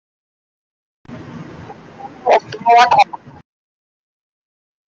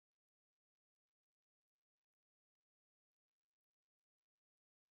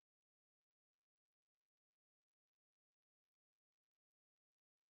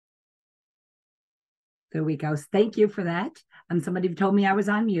There we go. Thank you for that. Somebody told me I was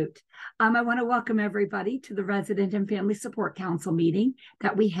on mute. I want to welcome everybody to the Resident and Family Support Council meeting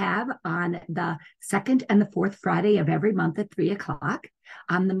that we have on the second and the fourth Friday of every month at 3:00.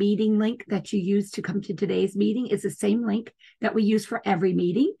 The meeting link that you use to come to today's meeting is the same link that we use for every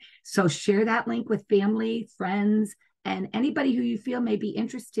meeting. So share that link with family, friends, and anybody who you feel may be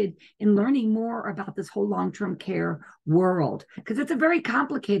interested in learning more about this whole long-term care world, because it's a very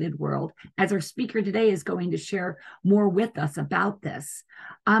complicated world, as our speaker today is going to share more with us about this.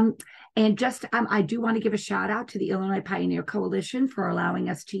 I do want to give a shout out to the Illinois Pioneer Coalition for allowing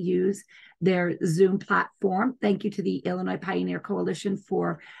us to use their Zoom platform. Thank you to the Illinois Pioneer Coalition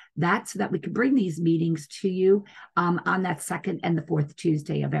for that, so that we can bring these meetings to you on that second and the fourth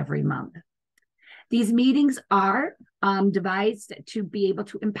Tuesday of every month. These meetings are devised to be able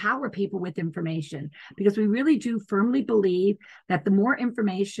to empower people with information, because we really do firmly believe that the more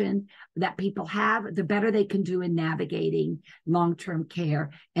information that people have, the better they can do in navigating long-term care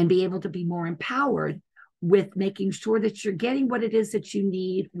and be able to be more empowered with making sure that you're getting what it is that you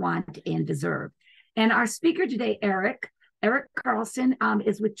need, want, and deserve. And our speaker today, Eric Carlson,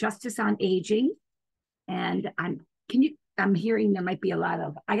 is with Justice on Aging. And I'm hearing there might be a lot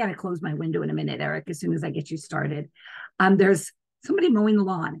of, I got to close my window in a minute, Eric, as soon as I get you started. There's somebody mowing the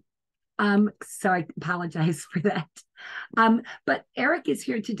lawn. So I apologize for that. But Eric is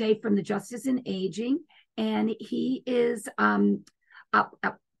here today from the Justice in Aging, and he is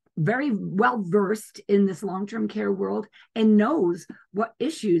very well versed in this long-term care world and knows what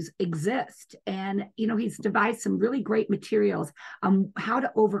issues exist. And, he's devised some really great materials on how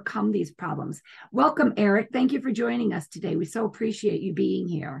to overcome these problems. Welcome, Eric. Thank you for joining us today. We so appreciate you being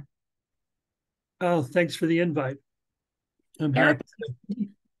here. Oh, thanks for the invite. I'm Eric, happy.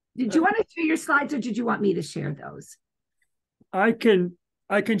 Did you want to share your slides, or did you want me to share those? I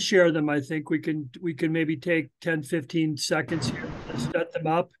can share them. I think we can maybe take 10, 15 seconds here to set them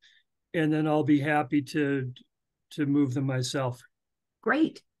up, and then I'll be happy to move them myself.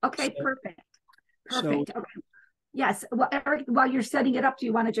 Great. Okay, perfect. Okay. Yes. Well, Eric, while you're setting it up, do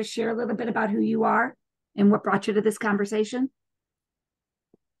you want to just share a little bit about who you are and what brought you to this conversation?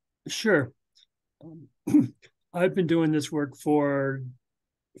 Sure. I've been doing this work for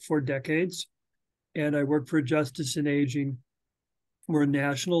decades, and I work for Justice in Aging. We're a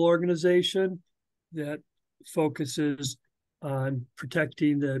national organization that focuses on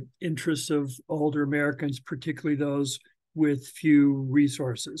protecting the interests of older Americans, particularly those with few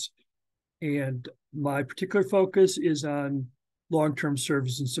resources. And my particular focus is on long-term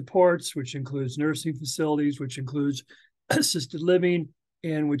service and supports, which includes nursing facilities, which includes assisted living,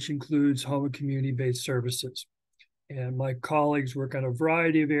 and which includes home and community-based services. And my colleagues work on a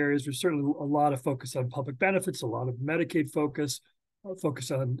variety of areas. There's certainly a lot of focus on public benefits, a lot of Medicaid focus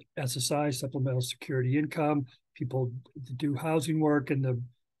on SSI, supplemental security income. People do housing work, and the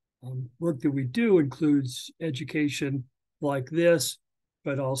work that we do includes education like this,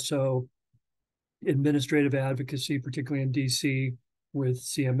 but also administrative advocacy, particularly in DC with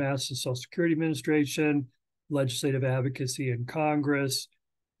CMS, the Social Security Administration, legislative advocacy in Congress,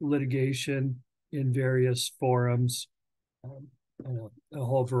 litigation in various forums, and a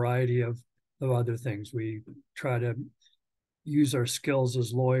whole variety of other things. We try to use our skills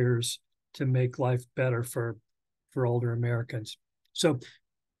as lawyers to make life better for older Americans. So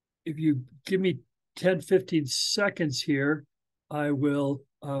if you give me 10, 15 seconds here, I will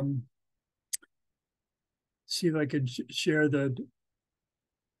see if I can share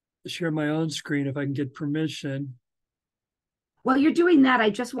my own screen if I can get permission. While you're doing that, I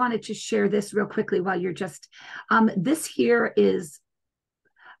just wanted to share this real quickly while you're just, this here is,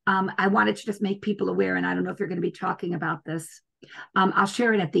 I wanted to just make people aware, and I don't know if you're going to be talking about this. I'll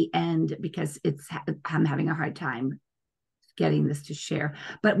share it at the end because I'm having a hard time getting this to share.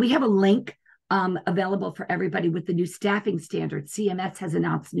 But we have a link available for everybody with the new staffing standards. CMS has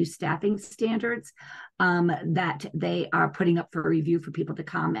announced new staffing standards that they are putting up for review for people to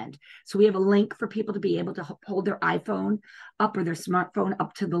comment. So we have a link for people to be able to hold their iPhone up or their smartphone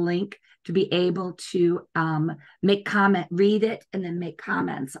up to the link to be able to read it, and then make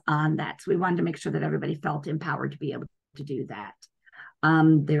comments on that. So we wanted to make sure that everybody felt empowered to be able to do that.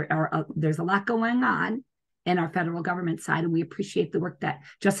 There's a lot going on in our federal government side, and we appreciate the work that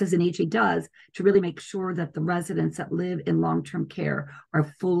Justice in Aging does to really make sure that the residents that live in long-term care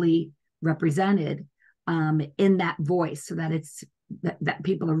are fully represented in that voice, so that it's that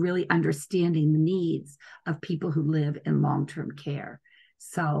people are really understanding the needs of people who live in long-term care.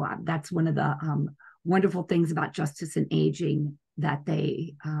 So that's one of the wonderful things about justice in aging, that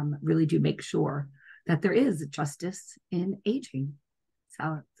they really do make sure that there is justice in aging.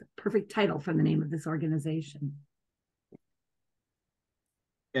 So it's a perfect title for the name of this organization.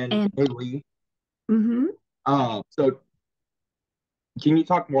 And hey, Lee, mm-hmm. So can you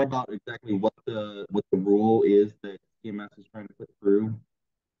talk more about exactly what the rule is that CMS is trying to put through,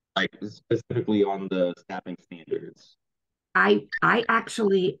 like specifically on the staffing standards? I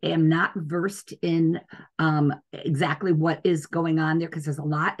actually am not versed in exactly what is going on there, because there's a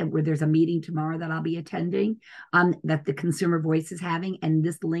lot, and where there's a meeting tomorrow that I'll be attending that the Consumer Voice is having, and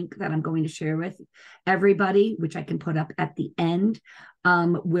this link that I'm going to share with everybody, which I can put up at the end,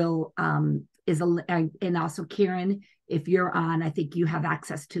 and also Karen, if you're on, I think you have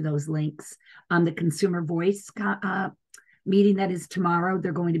access to those links. The Consumer Voice meeting that is tomorrow,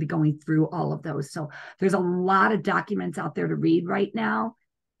 they're going to be going through all of those. So there's a lot of documents out there to read right now.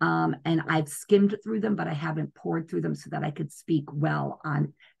 And I've skimmed through them, but I haven't poured through them so that I could speak well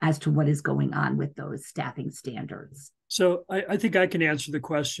on as to what is going on with those staffing standards. So I think I can answer the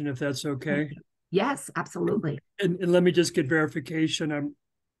question, if that's okay. Yes, absolutely. And let me just get verification.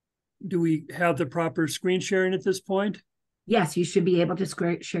 Do we have the proper screen sharing at this point? Yes, you should be able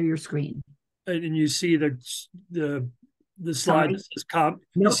to share your screen. And you see the slide that says nope,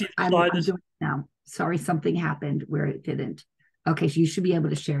 you see the slide I'm doing it now. Sorry, something happened where it didn't. Okay, so you should be able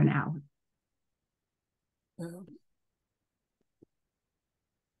to share now.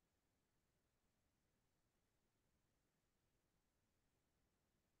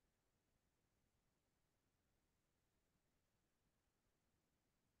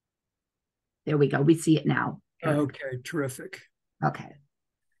 There we go. We see it now. Okay, terrific. Okay.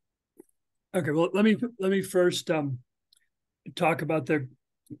 Okay, well, let me first talk about the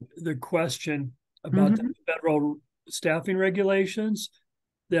question about the federal staffing regulations.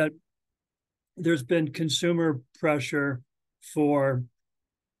 That there's been consumer pressure for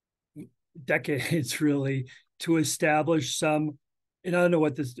decades, really, to establish some, and I don't know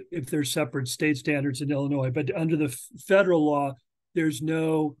if there's separate state standards in Illinois, but under the federal law, there's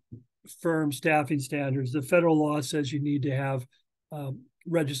no firm staffing standards. The federal law says you need to have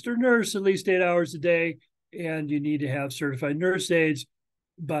registered nurse at least 8 hours a day, and you need to have certified nurse aides,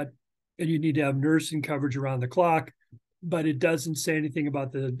 and you need to have nursing coverage around the clock. But it doesn't say anything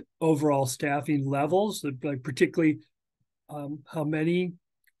about the overall staffing levels, like particularly how many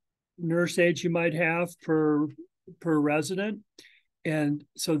nurse aides you might have per resident. And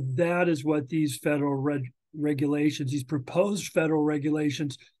so that is what these federal regulations, these proposed federal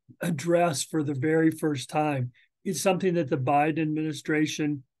regulations, address for the very first time. It's something that the Biden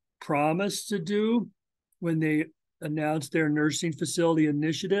administration promised to do when they announced their nursing facility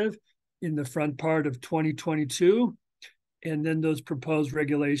initiative in the front part of 2022. And then those proposed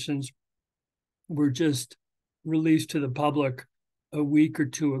regulations were just released to the public a week or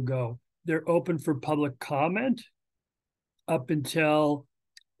two ago. They're open for public comment up until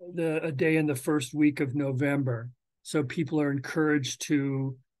a day in the first week of November. So people are encouraged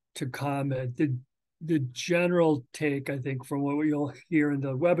to comment. The general take, I think, from what you'll hear in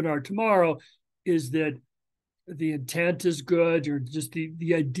the webinar tomorrow, is that the intent is good, or just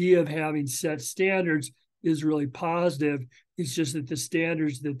the idea of having set standards is really positive. It's just that the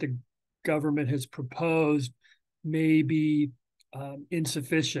standards that the government has proposed may be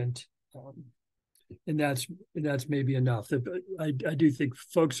insufficient, and that's maybe enough. I do think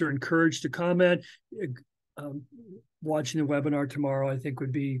folks are encouraged to comment. Watching the webinar tomorrow, I think,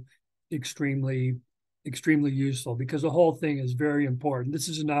 would be extremely useful, because the whole thing is very important. This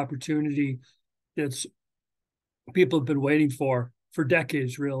is an opportunity that's people have been waiting for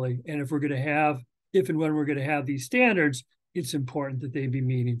decades, really. And if and when we're going to have these standards, it's important that they be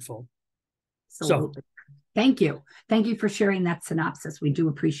meaningful. Absolutely. So, thank you. Thank you for sharing that synopsis. We do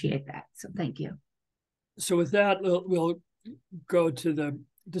appreciate that. So thank you. So with that, we'll go to the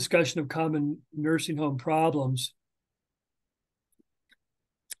discussion of common nursing home problems.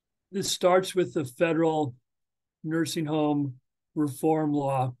 This starts with the federal nursing home reform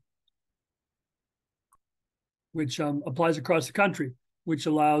law, which applies across the country, which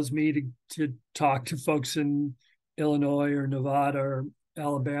allows me to talk to folks in Illinois or Nevada or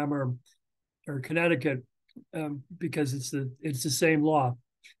Alabama or Connecticut, because it's the same law.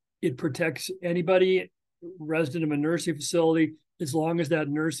 It protects anybody resident of a nursing facility as long as that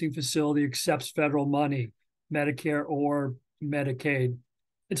nursing facility accepts federal money, Medicare or Medicaid.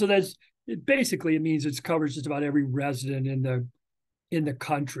 And so it means it covers just about every resident in the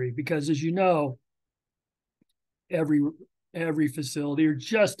country, because, as you know, every every facility, or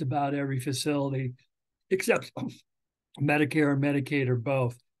just about every facility, except Medicare or Medicaid or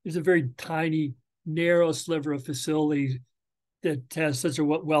both. There's a very tiny, narrow sliver of facilities that has such a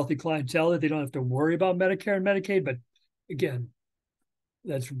wealthy clientele that they don't have to worry about Medicare and Medicaid. But again,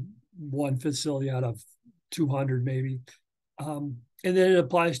 that's one facility out of 200 maybe. And then it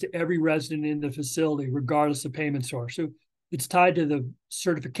applies to every resident in the facility, regardless of payment source. So it's tied to the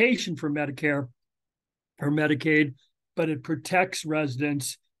certification for Medicare or Medicaid, but it protects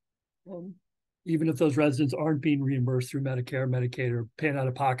residents, even if those residents aren't being reimbursed through Medicare, Medicaid, or paying out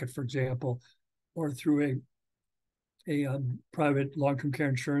of pocket, for example, or through a private long-term care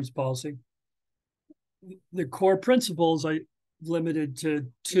insurance policy. The core principles I limited to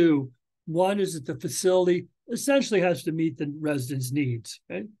two. One is that the facility essentially has to meet the residents' needs.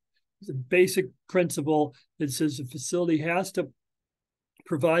 Right? It's a basic principle that says the facility has to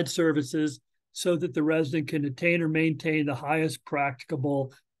provide services so that the resident can attain or maintain the highest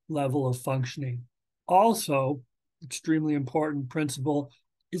practicable level of functioning. Also, extremely important principle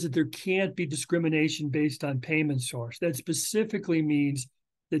is that there can't be discrimination based on payment source. That specifically means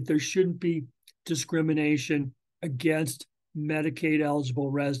that there shouldn't be discrimination against Medicaid eligible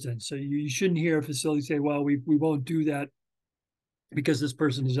residents. So you shouldn't hear a facility say, well, we won't do that because this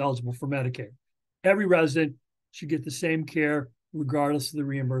person is eligible for Medicaid. Every resident should get the same care regardless of the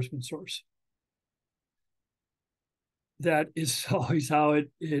reimbursement source. That is always how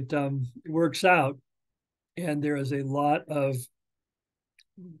it works out. And there is a lot of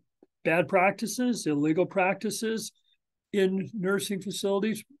bad practices, illegal practices in nursing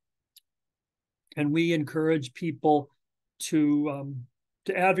facilities. And we encourage people to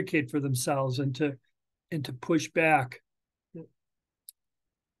advocate for themselves and to push back.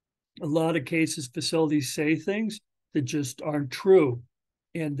 A lot of cases, facilities say things that just aren't true.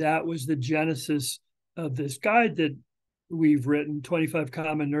 And that was the genesis of this guide that we've written, 25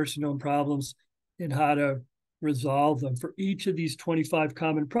 Common Nursing Home Problems and How to Resolve Them. For each of these 25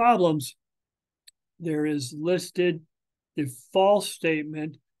 common problems, there is listed the false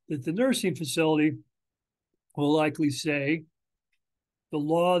statement that the nursing facility will likely say, the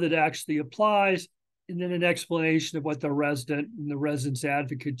law that actually applies, and then an explanation of what the resident and the resident's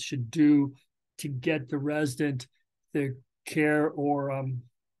advocate should do to get the resident the care or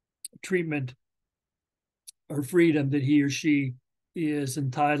treatment or freedom that he or she is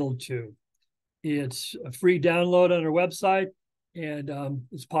entitled to. It's a free download on our website, and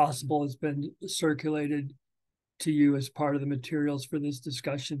it's possible it's been circulated to you as part of the materials for this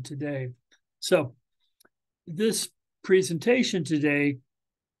discussion today. So this presentation today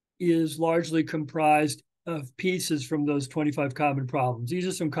is largely comprised of pieces from those 25 common problems. These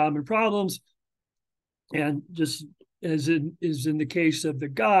are some common problems, and just as is in the case of the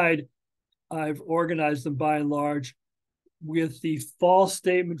guide, I've organized them by and large with the false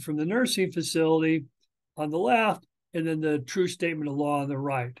statement from the nursing facility on the left, and then the true statement of law on the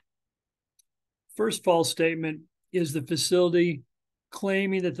right. First false statement is the facility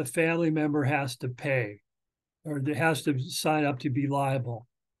claiming that the family member has to pay or that has to sign up to be liable.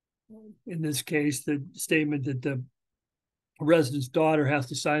 In this case, the statement that the resident's daughter has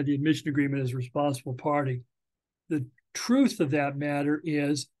to sign the admission agreement as a responsible party. The truth of that matter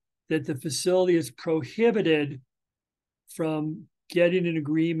is that the facility is prohibited from getting an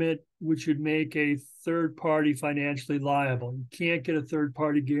agreement which would make a third party financially liable. You can't get a third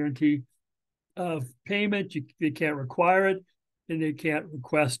party guarantee of payment. They can't require it, and they can't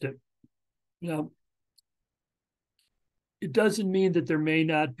request it. Now, it doesn't mean that there may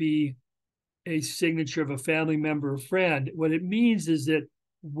not be a signature of a family member or friend. What it means is that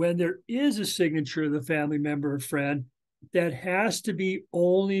when there is a signature of the family member or friend, that has to be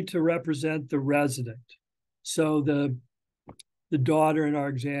only to represent the resident. So the daughter in our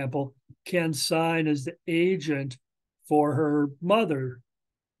example can sign as the agent for her mother,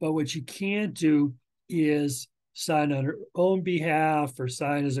 but what she can't do is sign on her own behalf or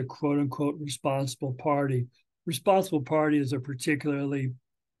sign as a quote unquote responsible party. Responsible party is a particularly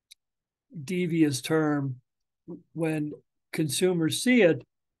devious term. When consumers see it,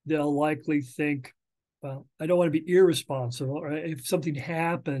 they'll likely think, well, I don't want to be irresponsible. Or if something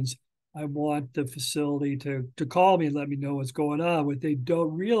happens, I want the facility to call me and let me know what's going on. What they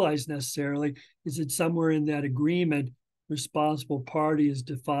don't realize necessarily is that somewhere in that agreement, responsible party is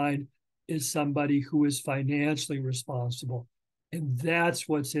defined as somebody who is financially responsible. And that's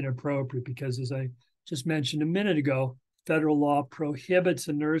what's inappropriate because, as I just mentioned a minute ago, federal law prohibits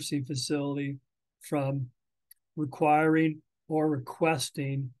a nursing facility from requiring or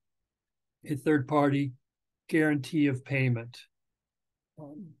requesting a third-party guarantee of payment.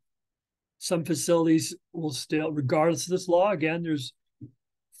 some facilities will still, regardless of this law, again, there's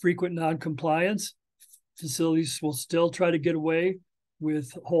frequent non-compliance. Facilities will still try to get away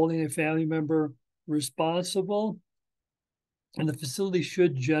with holding a family member responsible. And the facility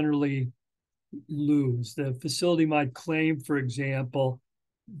should generally lose. The facility might claim, for example,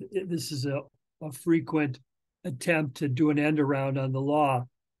 this is a frequent attempt to do an end around on the law.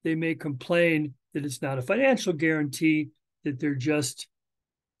 They may complain that it's not a financial guarantee, that they're just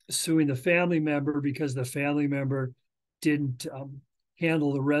suing the family member because the family member didn't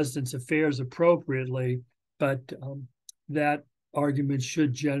handle the resident's affairs appropriately. But that argument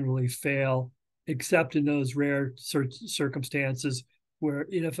should generally fail, except in those rare circumstances where,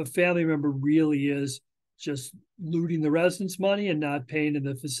 if a family member really is just looting the resident's money and not paying in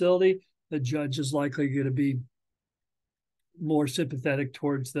the facility, the judge is likely going to be more sympathetic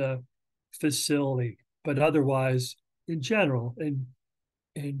towards the facility. But otherwise, in general,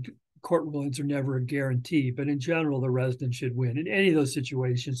 and court rulings are never a guarantee, but in general, the resident should win. In any of those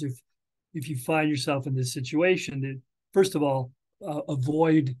situations, if you find yourself in this situation, that first of all,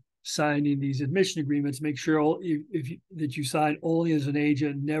 avoid signing these admission agreements. Make sure that you sign only as an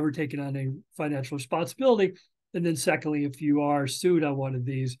agent, never taking on a financial responsibility. And then secondly, if you are sued on one of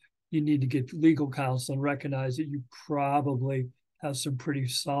these, you need to get legal counsel and recognize that you probably have some pretty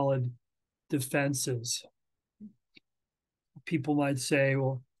solid defenses. People might say,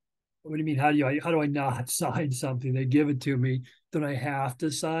 well, what do you mean? How do I not sign something? They give it to me. Don't I have to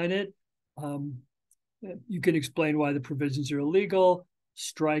sign it? You can explain why the provisions are illegal,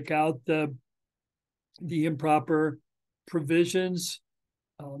 strike out the improper provisions,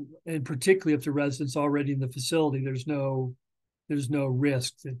 and particularly if the resident's already in the facility, there's no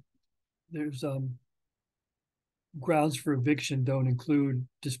risk. There's grounds for eviction don't include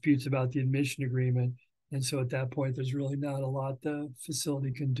disputes about the admission agreement. And so at that point, there's really not a lot the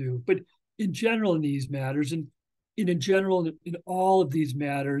facility can do. But in general, in these matters, and in general, in all of these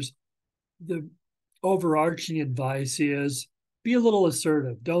matters, the overarching advice is be a little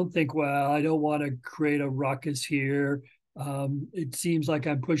assertive. Don't think, well, I don't want to create a ruckus here. It seems like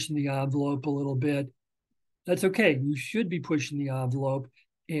I'm pushing the envelope a little bit. That's okay. You should be pushing the envelope.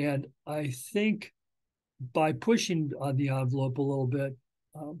 And I think by pushing on the envelope a little bit,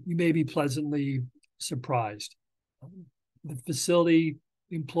 you may be pleasantly surprised. The facility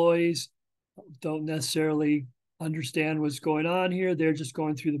employees don't necessarily understand what's going on here. They're just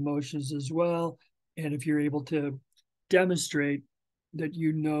going through the motions as well. And if you're able to demonstrate that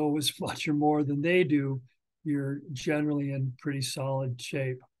you know as much or more than they do, you're generally in pretty solid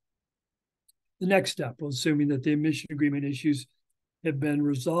shape. The next step, assuming that the admission agreement issues have been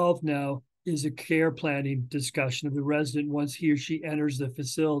resolved now, is a care planning discussion of the resident once he or she enters the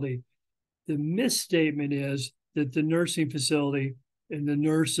facility. The misstatement is that the nursing facility and the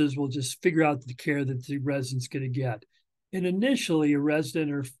nurses will just figure out the care that the resident's going to get. And initially, a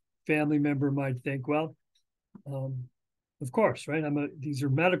resident or family member might think, well, of course, right? These are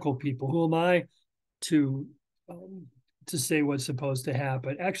medical people. Who am I to say what's supposed to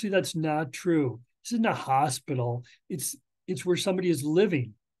happen? Actually, that's not true. This isn't a hospital. It's where somebody is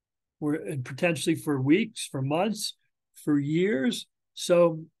living, and potentially for weeks, for months, for years.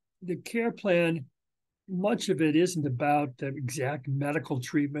 So the care plan, much of it isn't about the exact medical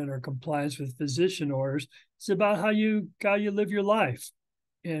treatment or compliance with physician orders. It's about how you live your life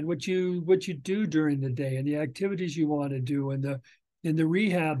and what you do during the day and the activities you want to do and the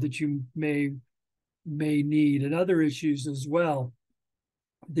rehab that you may need and other issues as well.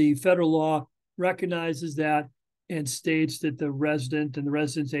 The federal law recognizes that and states that the resident and the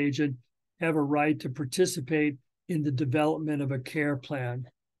resident's agent have a right to participate in the development of a care plan.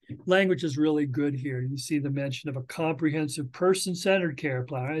 Language is really good here. You see the mention of a comprehensive person-centered care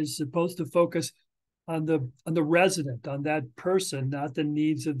plan. Right? It's supposed to focus on the resident, on that person, not the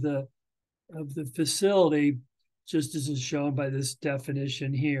needs of the facility, just as is shown by this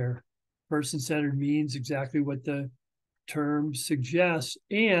definition here. Person-centered means exactly what the term suggests,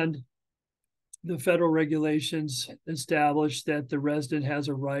 and the federal regulations establish that the resident has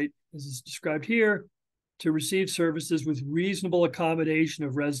a right, as is described here, to receive services with reasonable accommodation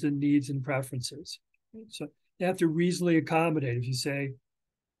of resident needs and preferences. So you have to reasonably accommodate. If you say,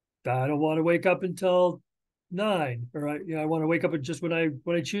 I don't want to wake up until 9, or I want to wake up just when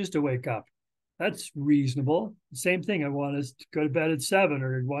I choose to wake up, that's reasonable. Same thing. I want to go to bed at 7,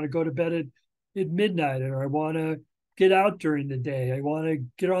 or I want to go to bed at midnight, or I want to get out during the day. I want to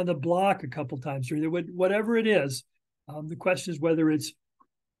get on the block a couple times during the whatever it is. The question is whether it's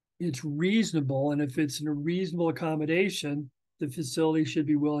reasonable, and if it's a reasonable accommodation, the facility should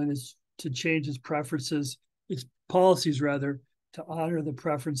be willing to change its preferences, its policies rather, to honor the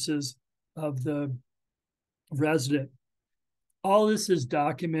preferences of the resident. All this is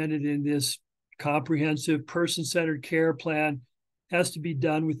documented in this comprehensive person-centered care plan. Has to be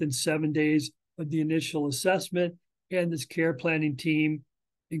done within 7 days of the initial assessment. And this care planning team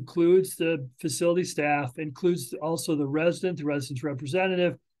includes the facility staff, includes also the resident's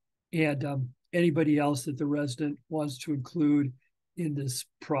representative, and anybody else that the resident wants to include in this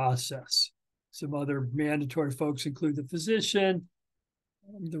process. Some other mandatory folks include the physician,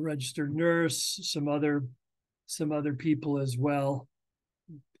 the registered nurse, some other people as well.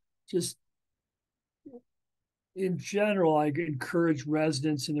 Just in general, I encourage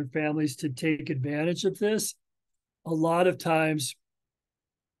residents and their families to take advantage of this. A lot of times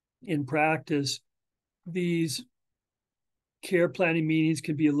in practice, these care planning meetings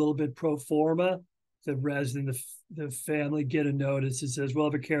can be a little bit pro forma. The resident, the family get a notice that says, we'll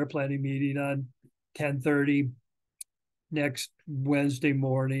have a care planning meeting on 10:30 next Wednesday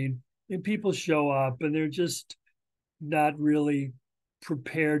morning. And people show up and they're just not really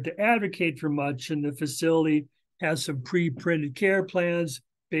prepared to advocate for much. And the facility has some pre-printed care plans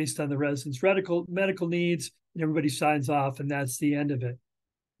based on the resident's medical needs, and everybody signs off, and that's the end of it.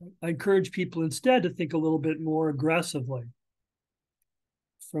 I encourage people instead to think a little bit more aggressively.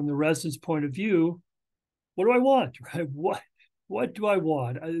 From the resident's point of view, what do I want? Right? What do I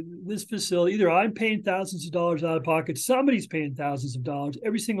want? This facility, either I'm paying thousands of dollars out of pocket, somebody's paying thousands of dollars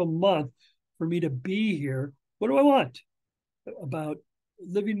every single month for me to be here. What do I want about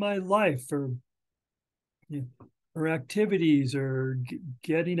living my life, or activities, or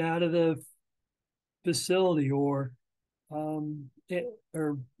getting out of the facility, or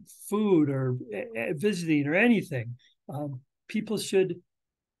food, or visiting, or anything? People should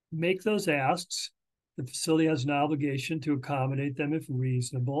make those asks. The facility has an obligation to accommodate them if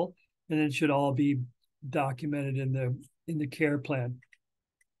reasonable, and it should all be documented in the care plan.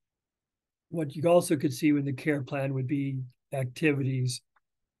 What you also could see in the care plan would be activities.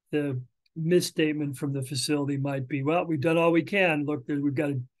 The misstatement from the facility might be, well, we've done all we can. Look, we've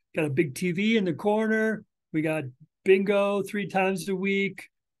got a big TV in the corner. We got bingo 3 times a week,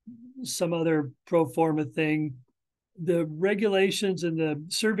 some other pro forma thing. The regulations and the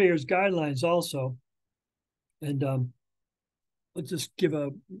surveyor's guidelines also, and let's just give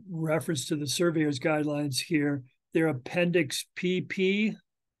a reference to the surveyor's guidelines here. They're Appendix PP,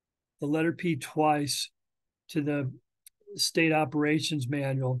 the letter P twice, to the State Operations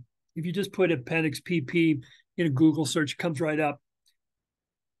Manual. If you just put Appendix PP in a Google search, it comes right up.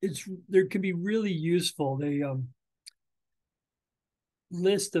 There can be really useful. They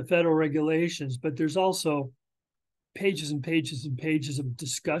list the federal regulations, but there's also pages and pages and pages of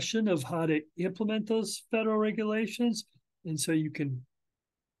discussion of how to implement those federal regulations. And so you can,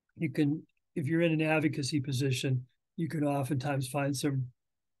 if you're in an advocacy position, you can oftentimes find some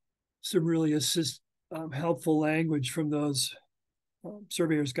really helpful language from those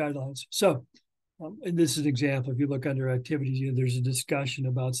surveyor's guidelines. So, and this is an example. If you look under activities, there's a discussion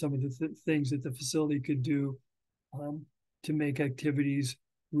about some of the things that the facility could do to make activities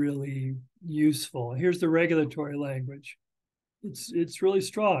really useful. Here's the regulatory language. It's really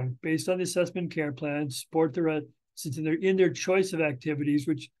strong. Based on the assessment care plan, support the residents in their choice of activities,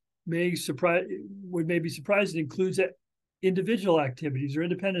 which may be surprising, includes individual activities or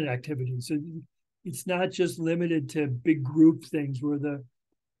independent activities. So it's not just limited to big group things where the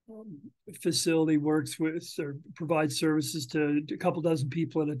facility works with or provides services to a couple dozen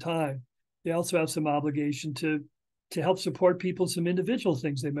people at a time. They also have some obligation to help support people, some individual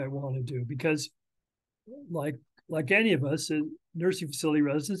things they might want to do, because like any of us, nursing facility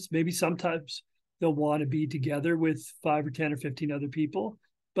residents, maybe sometimes they'll want to be together with 5 or 10 or 15 other people,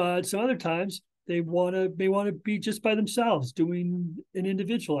 but some other mimes they may want to be just by themselves doing an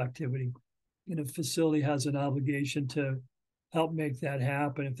individual activity. And a facility has an obligation to help make that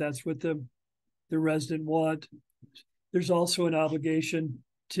happen if that's what the resident want. There's also an obligation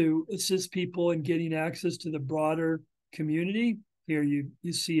to assist people in getting access to the broader community. Here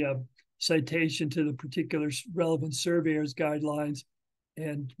you see a citation to the particular relevant surveyor's guidelines,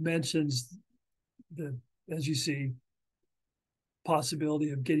 and mentions as you see, possibility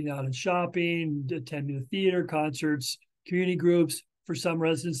of getting out and shopping, attending a theater, concerts, community groups. For some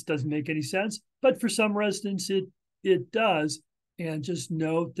residents, doesn't make any sense, but for some residents, it does. And just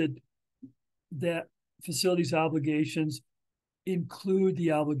note that facilities obligations include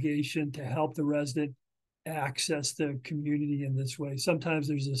the obligation to help the resident access the community in this way. Sometimes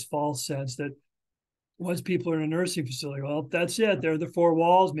there's this false sense that once people are in a nursing facility, well, that's it. They're the 4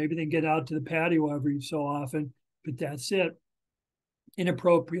 walls. Maybe they can get out to the patio every so often, but that's it.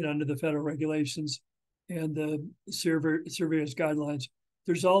 Inappropriate under the federal regulations and the surveyor's guidelines.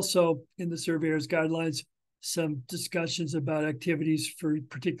 There's also in the surveyor's guidelines some discussions about activities for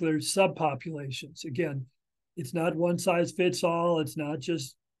particular subpopulations. Again, it's not one size fits all. It's not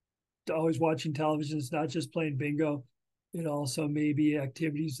just always watching television. It's not just playing bingo. It also may be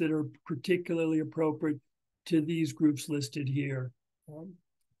activities that are particularly appropriate to these groups listed here.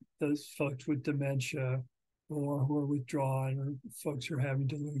 Those folks with dementia or who are withdrawn or folks who are having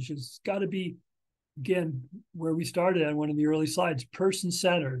delusions. It's got to be, again, where we started on one of the early slides,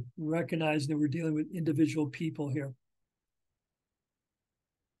 person-centered, recognizing that we're dealing with individual people here.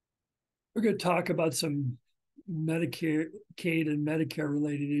 We're going to talk about some Medicaid and Medicare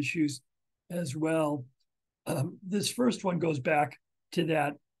related issues as well. This first one goes back to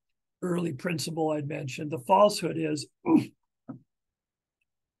that early principle I'd mentioned. The falsehood is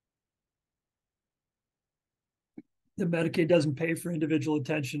the Medicaid doesn't pay for individual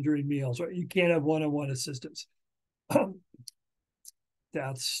attention during meals, or you can't have one-on-one assistance.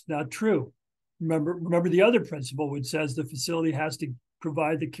 That's not true. Remember the other principle, which says the facility has to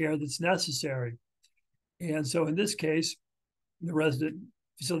provide the care that's necessary. And so in this case, the resident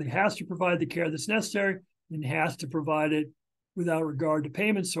facility has to provide the care that's necessary and has to provide it without regard to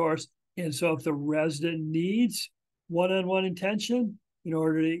payment source. And so if the resident needs one-on-one attention in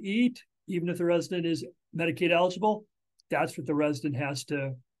order to eat, even if the resident is Medicaid eligible, that's what the resident has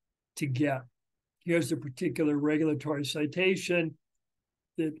to get. Here's a particular regulatory citation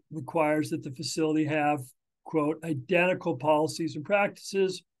that requires that the facility have, quote, identical policies and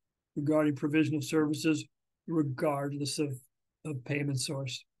practices regarding provision of services regardless of payment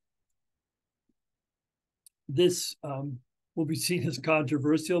source. This will be seen as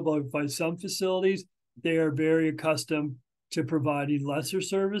controversial by some facilities. They are very accustomed to providing lesser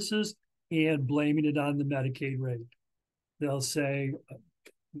services and blaming it on the Medicaid rate. They'll say,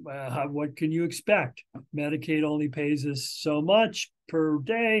 what can you expect? Medicaid only pays us so much per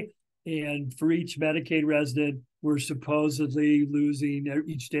day, and for each Medicaid resident, we're supposedly losing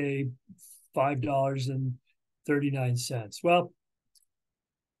each day $5.39. Well,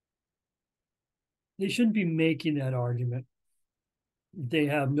 they shouldn't be making that argument. They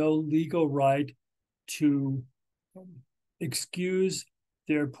have no legal right to excuse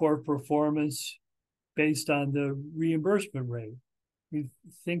their poor performance based on the reimbursement rate. We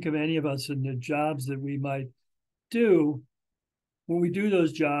think of any of us in the jobs that we might do. When we do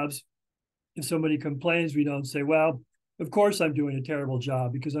those jobs, if somebody complains, we don't say, well, of course I'm doing a terrible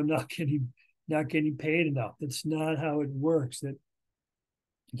job because I'm not getting paid enough. That's not how it works. That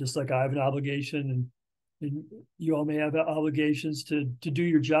just like I have an obligation and you all may have obligations to do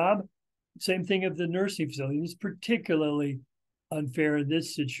your job. Same thing of the nursing facility. It's particularly unfair in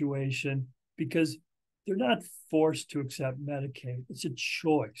this situation because they're not forced to accept Medicaid. It's a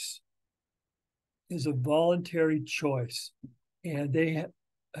choice. It's a voluntary choice. And they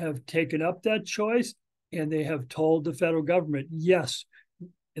have taken up that choice and they have told the federal government, yes,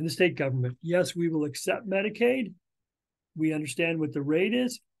 and the state government, yes, we will accept Medicaid. We understand what the rate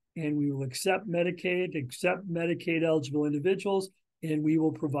is, and we will accept Medicaid eligible individuals, and we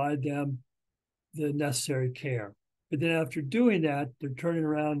will provide them the necessary care. But then after doing that, they're turning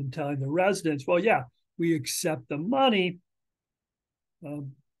around and telling the residents, well, yeah, we accept the money,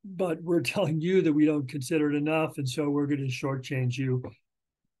 but we're telling you that we don't consider it enough, and so we're going to shortchange you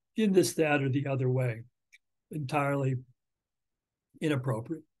in this, that, or the other way. Entirely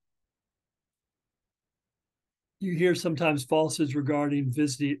inappropriate. You hear sometimes falsehoods regarding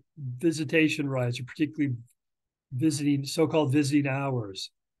visitation rights, or particularly so-called visiting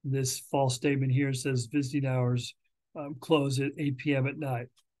hours. This false statement here says visiting hours close at 8 p.m. at night.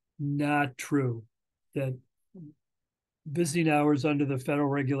 Not true. That visiting hours under the federal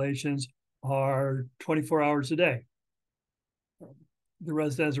regulations are 24 hours a day. The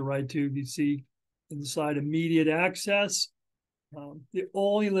resident has a right to, you see in the slide, immediate access. The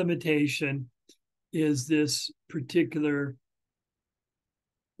only limitation is this particular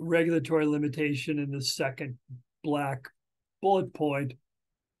regulatory limitation in the second black bullet point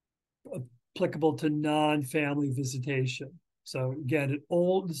applicable to non-family visitation. So again,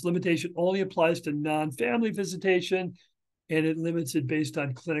 this limitation only applies to non-family visitation, and it limits it based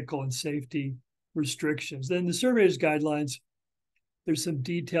on clinical and safety restrictions. Then the surveyor's guidelines, there's some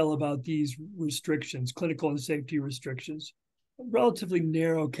detail about these restrictions, clinical and safety restrictions. A relatively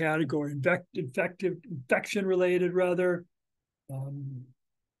narrow category, infection-related rather,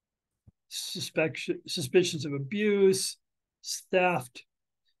 suspicions of abuse, theft.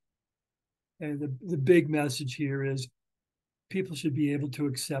 And the big message here is people should be able to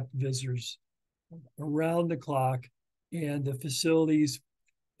accept visitors around the clock, and the facility's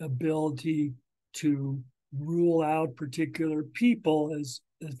ability to rule out particular people as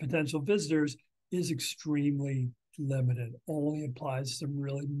potential visitors is extremely limited. Only applies to some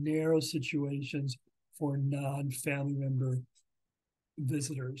really narrow situations for non-family member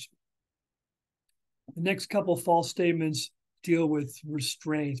visitors. The next couple false statements deal with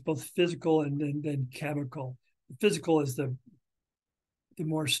restraints, both physical and then chemical. The physical is the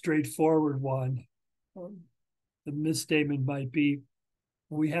more straightforward one. The misstatement might be,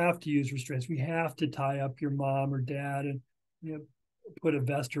 we have to use restraints. We have to tie up your mom or dad and put a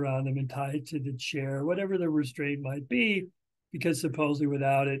vest around them and tie it to the chair, whatever the restraint might be, because supposedly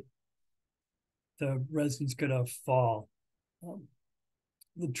without it, the resident's going to fall.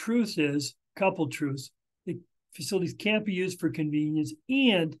 The truth is, couple truths, the facilities can't be used for convenience.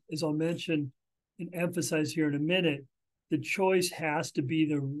 And as I'll mention and emphasize here in a minute, the choice has to be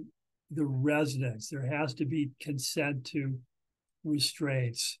the residents. There has to be consent to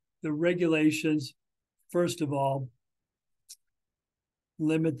restraints. The regulations, first of all,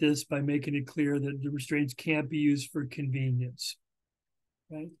 limit this by making it clear that the restraints can't be used for convenience.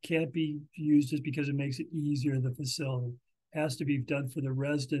 Right? Can't be used just because it makes it easier in the facility. It has to be done for the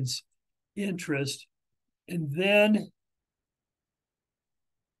residents' interest. And then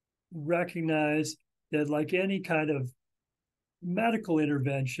recognize that, like any kind of medical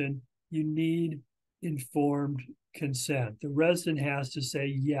intervention, you need informed consent. The resident has to say,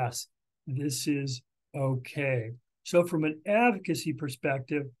 yes, this is okay. So from an advocacy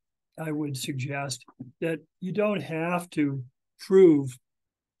perspective, I would suggest that you don't have to prove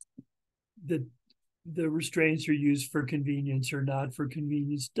that the restraints are used for convenience or not for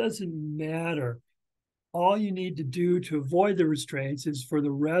convenience. Doesn't matter. All you need to do to avoid the restraints is for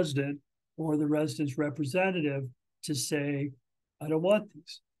the resident or the resident's representative to say, I don't want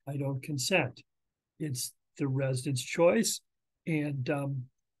these. I don't consent. It's the resident's choice. And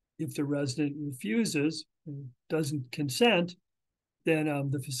if the resident refuses, doesn't consent, then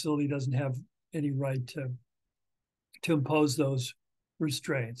the facility doesn't have any right to impose those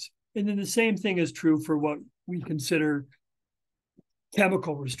restraints. And then the same thing is true for what we consider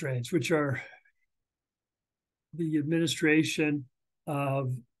chemical restraints, which are the administration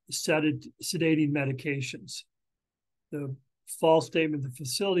of sedating medications. The false statement, the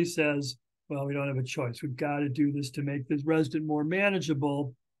facility says, well, we don't have a choice. We've got to do this to make this resident more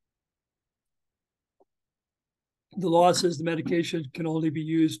manageable. The law says the medication can only be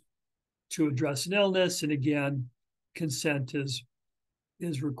used to address an illness. And again, consent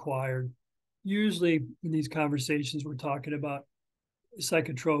is required. Usually in these conversations, we're talking about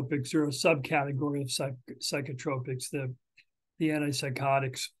psychotropics or a subcategory of psychotropics, the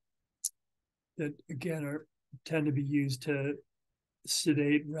antipsychotics that again tend to be used to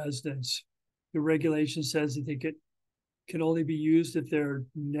sedate residents. The regulation says that they can only be used if they're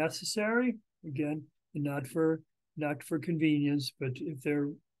necessary, again, and not for convenience, but if they're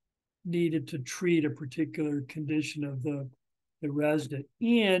needed to treat a particular condition of the resident.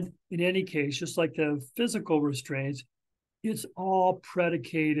 And in any case, just like the physical restraints, it's all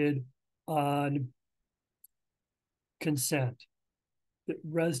predicated on consent. The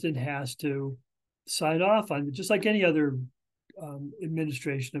resident has to sign off on it, just like any other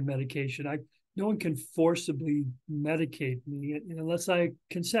administration of medication. No one can forcibly medicate me unless I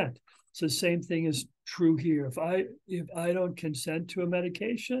consent. So the same thing is true here. If I don't consent to a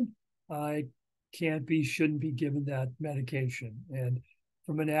medication, I shouldn't be given that medication. And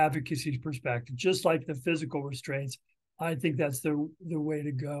from an advocacy perspective, just like the physical restraints, I think that's the way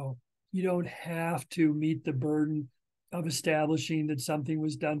to go. You don't have to meet the burden of establishing that something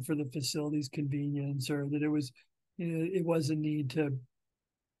was done for the facility's convenience or that it was a need to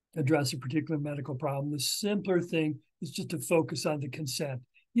address a particular medical problem. The simpler thing is just to focus on the consent.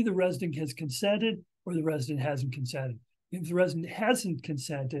 Either the resident has consented or the resident hasn't consented. If the resident hasn't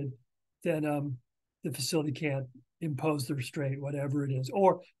consented, then the facility can't impose the restraint, whatever it is.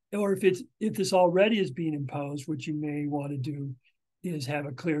 Or if this already is being imposed, what you may want to do is have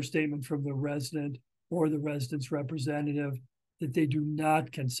a clear statement from the resident or the resident's representative that they do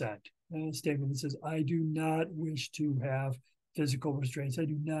not consent. A statement that says, I do not wish to have physical restraints. I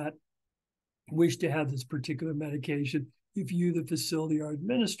do not wish to have this particular medication. If you, the facility, are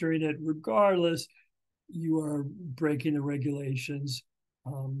administering it, regardless, you are breaking the regulations,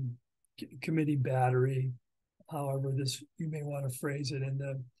 committing battery, however you may want to phrase it in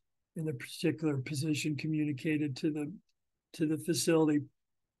the particular position communicated to the facility.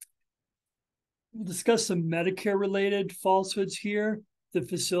 We'll discuss some Medicare-related falsehoods here. The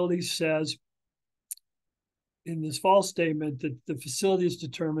facility says in this false statement that the facility is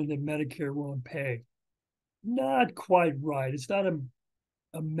determined that Medicare won't pay. Not quite right. It's not a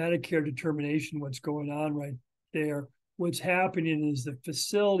a Medicare determination, what's going on right there. What's happening is the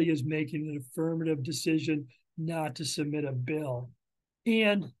facility is making an affirmative decision not to submit a bill.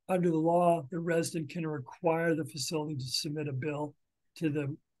 And under the law, the resident can require the facility to submit a bill to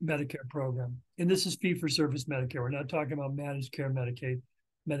the Medicare program. And this is fee-for-service Medicare. We're not talking about managed care Medicaid,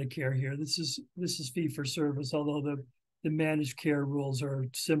 Medicare here. This is fee-for-service, although the managed care rules are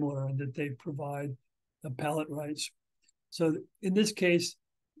similar in that they provide appellate rights. So in this case,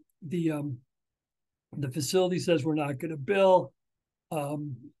 the facility says we're not going to bill,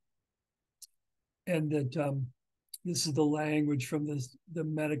 and that this is the language from the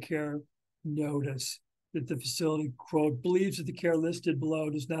Medicare notice, that the facility, quote, believes that the care listed below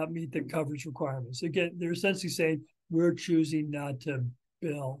does not meet the coverage requirements. Again, they're essentially saying we're choosing not to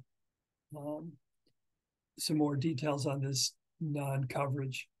bill. Some more details on this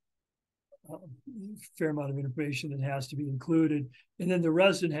non-coverage. Fair amount of information that has to be included. And then the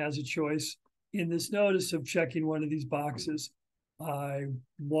resident has a choice in this notice of checking one of these boxes. I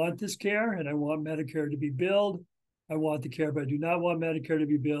want this care and I want Medicare to be billed. I want the care, but I do not want Medicare to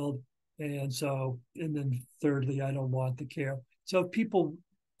be billed. And then thirdly, I don't want the care. So if people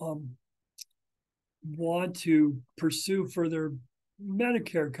want to pursue further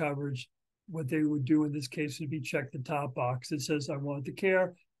Medicare coverage, what they would do in this case would be check the top box that says, I want the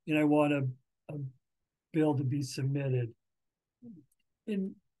care and I want a bill to be submitted.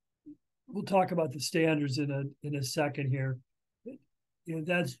 And we'll talk about the standards in a second here. You know,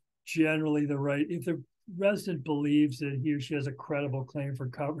 that's generally the right. If the resident believes that he or she has a credible claim for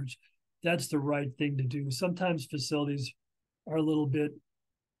coverage, that's the right thing to do. Sometimes facilities are a little bit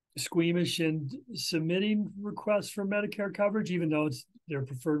squeamish in submitting requests for Medicare coverage, even though it's their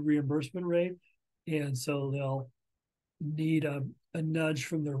preferred reimbursement rate. And so they'll need a nudge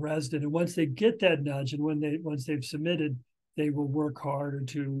from the resident. And once they get that nudge, and once they've submitted, they will work harder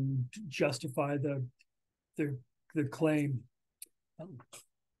to justify the claim.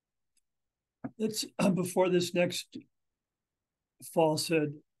 Let's before this next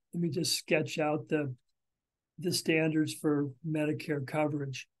falsehood, let me just sketch out the standards for Medicare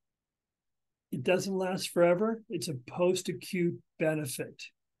coverage. It doesn't last forever. It's a post-acute benefit.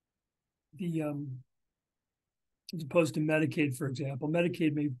 As opposed to Medicaid, for example,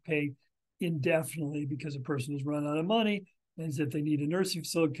 Medicaid may pay indefinitely because a person has run out of money, and if they need a nursing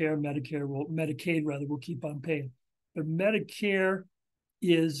facility care, Medicaid will keep on paying. But Medicare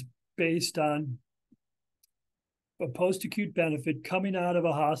is based on a post-acute benefit coming out of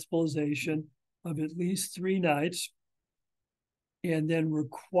a hospitalization of at least 3 nights, and then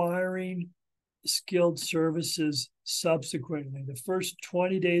requiring skilled services subsequently. The first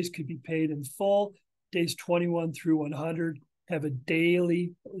 20 days could be paid in full. Days 21 through 100 have a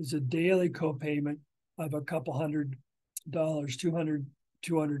daily copayment of a couple $100,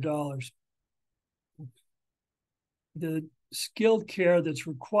 $200. The skilled care that's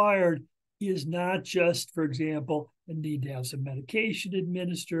required is not just, for example, a need to have some medication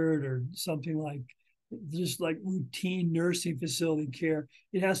administered or something like just like routine nursing facility care.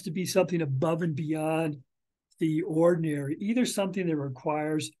 It has to be something above and beyond the ordinary, either something that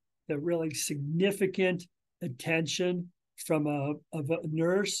requires the really significant attention from a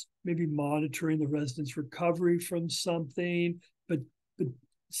nurse, maybe monitoring the resident's recovery from something, but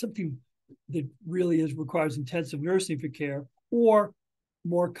something that really requires intensive nursing for care, or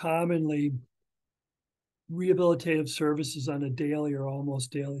more commonly, rehabilitative services on a daily or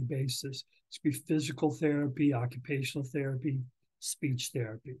almost daily basis. It could be physical therapy, occupational therapy, speech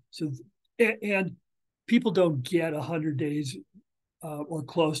therapy. So, and people don't get 100 days or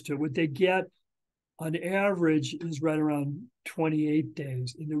close to it. What they get on average is right around 28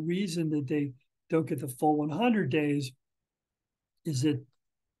 days. And the reason that they don't get the full 100 days is that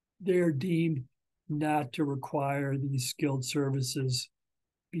they're deemed not to require these skilled services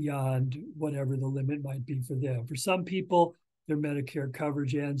beyond whatever the limit might be for them. For some people, their Medicare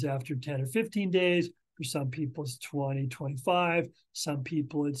coverage ends after 10 or 15 days. For some people, it's 20, 25. Some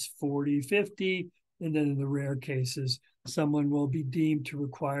people, it's 40, 50. And then in the rare cases, someone will be deemed to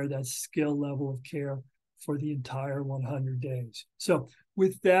require that skill level of care for the entire 100 days. So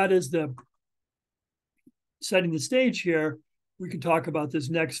with that as the setting the stage here, we can talk about this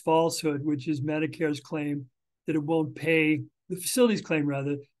next falsehood, which is Medicare's claim that it won't pay, the facility's claim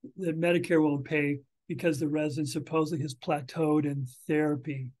rather, that Medicare won't pay because the resident supposedly has plateaued in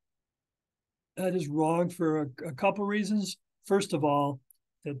therapy. That is wrong for a couple reasons. First of all,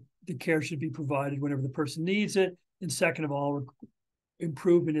 that the care should be provided whenever the person needs it. And second of all,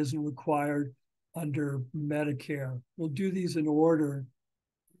 improvement isn't required under Medicare. We'll do these in order.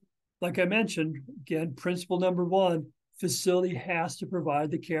 Like I mentioned, again, principle number 1, facility has to provide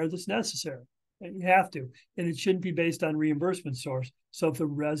the care that's necessary. And you have to, and it shouldn't be based on reimbursement source. So if the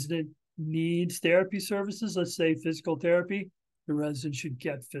resident needs therapy services, let's say physical therapy, the resident should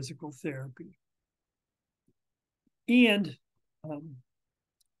get physical therapy. And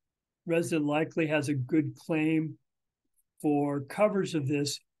resident likely has a good claim for coverage of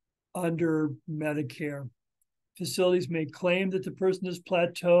this under Medicare. Facilities may claim that the person is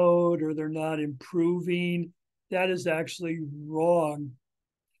plateaued or they're not improving. That is actually wrong.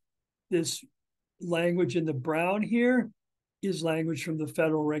 This language in the brown here is language from the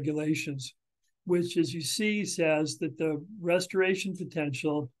federal regulations, which, as you see, says that the restoration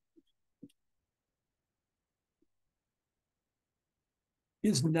potential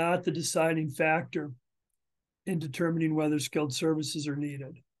is not the deciding factor in determining whether skilled services are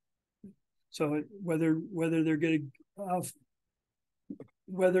needed. So whether they're getting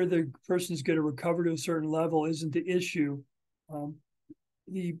whether the person's going to recover to a certain level isn't the issue.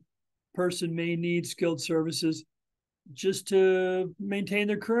 The person may need skilled services just to maintain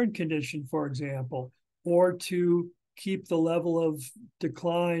their current condition, for example, or to keep the level of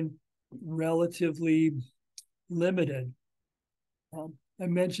decline relatively limited. I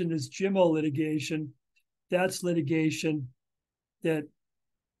mentioned this GMO litigation. That's litigation that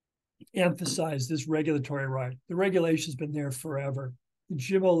emphasized this regulatory right. The regulation's been there forever. The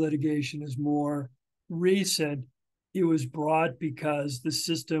GMO litigation is more recent. It was brought because the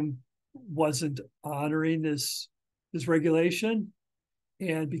system wasn't honoring this regulation.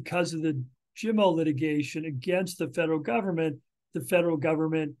 And because of the GMO litigation against the federal government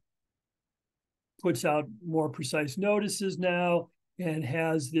puts out more precise notices now and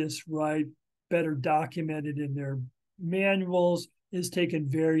has this right better documented in their manuals, has taken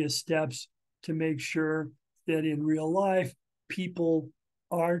various steps to make sure that in real life, people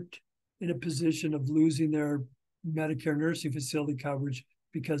aren't in a position of losing their Medicare nursing facility coverage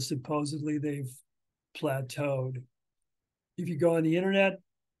because supposedly they've plateaued. If you go on the internet,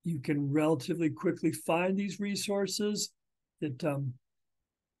 you can relatively quickly find these resources. That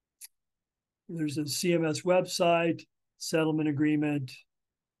there's a CMS website, settlement agreement,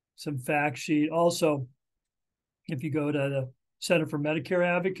 some fact sheet. Also, if you go to the Center for Medicare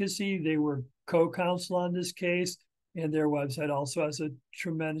Advocacy, they were co-counsel on this case, and their website also has a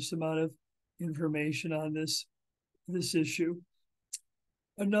tremendous amount of information on this issue.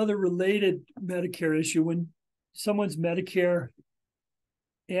 Another related Medicare issue, when someone's Medicare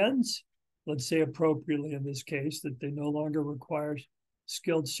ends, let's say appropriately in this case, that they no longer require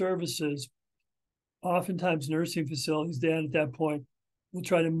skilled services, oftentimes nursing facilities then at that point will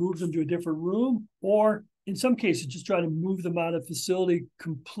try to move them to a different room, or in some cases, just try to move them out of facility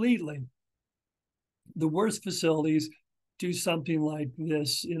completely. The worst facilities do something like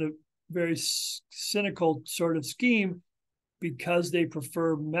this in a very cynical sort of scheme. Because they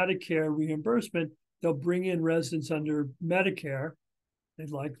prefer Medicare reimbursement, they'll bring in residents under Medicare. They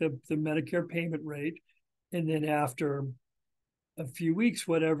like the Medicare payment rate. And then after a few weeks,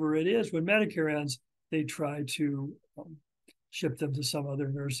 whatever it is, when Medicare ends, they try to ship them to some other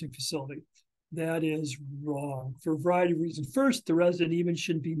nursing facility. That is wrong for a variety of reasons. First, the resident even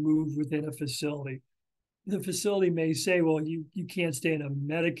shouldn't be moved within a facility. The facility may say, well, you can't stay in a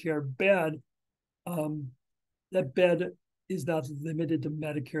Medicare bed. That bed is not limited to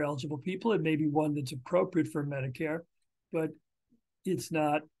Medicare eligible people. It may be one that's appropriate for Medicare, but it's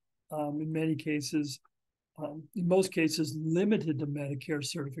not, in many cases, in most cases, limited to Medicare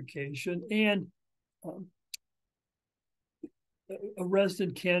certification. And a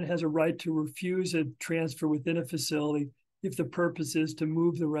resident has a right to refuse a transfer within a facility if the purpose is to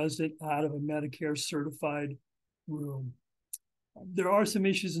move the resident out of a Medicare certified room. There are some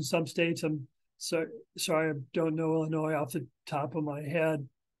issues in some states. I'm sorry, I don't know Illinois off the top of my head,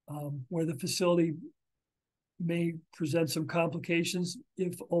 where the facility may present some complications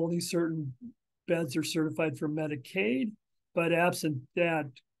if only certain beds are certified for Medicaid. But absent that,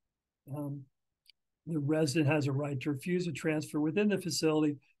 the resident has a right to refuse a transfer within the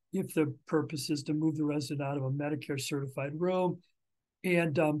facility if the purpose is to move the resident out of a Medicare certified room.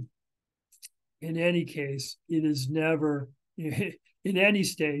 And in any case, it is never, in any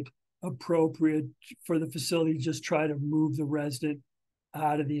state, appropriate for the facility to just try to move the resident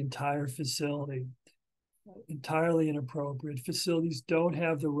out of the entire facility. Entirely inappropriate. Facilities don't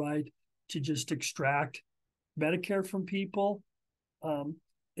have the right to just extract Medicare from people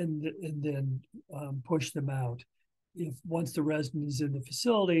and then push them out. If once the resident is in the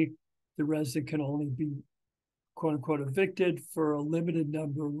facility, the resident can only be quote unquote evicted for a limited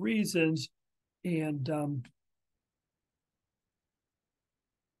number of reasons. And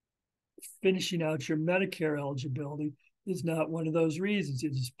finishing out your Medicare eligibility is not one of those reasons.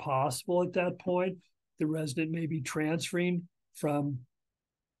 It is possible at that point the resident may be transferring from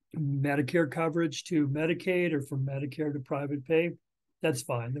Medicare coverage to Medicaid or from Medicare to private pay. That's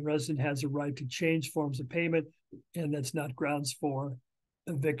fine. The resident has a right to change forms of payment, and that's not grounds for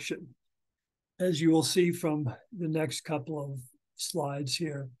eviction. As you will see from the next couple of slides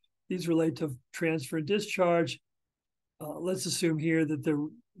here, these relate to transfer and discharge. Let's assume here that the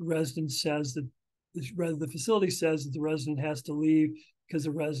resident says that, rather the facility says that the resident has to leave because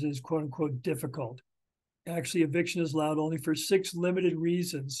the resident is quote unquote difficult. Actually, eviction is allowed only for 6 limited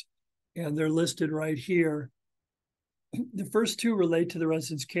reasons, and they're listed right here. The first 2 relate to the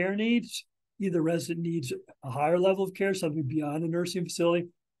resident's care needs. Either the resident needs a higher level of care, something beyond a nursing facility,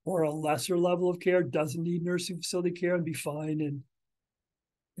 or a lesser level of care, doesn't need nursing facility care and be fine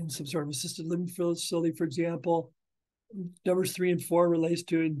in some sort of assisted living facility, for example. Numbers 3 and 4 relates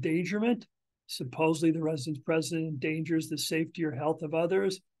to endangerment. Supposedly the resident's presence endangers the safety or health of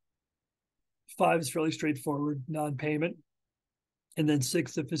others. 5 is fairly straightforward, non-payment. And then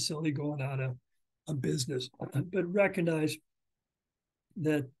 6, the facility going out of business. But recognize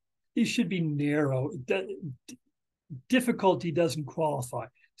that these should be narrow. Difficulty doesn't qualify.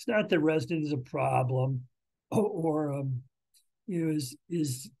 It's not that resident is a problem or is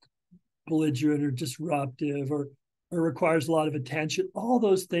belligerent or disruptive or requires a lot of attention. All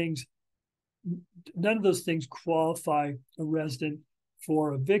those things, none of those things qualify a resident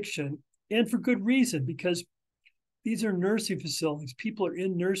for eviction, and for good reason, because these are nursing facilities. People are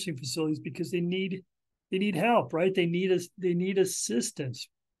in nursing facilities because they need help, right? They need assistance.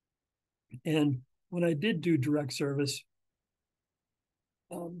 And when I did do direct service,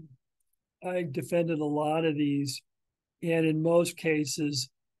 I defended a lot of these, and in most cases,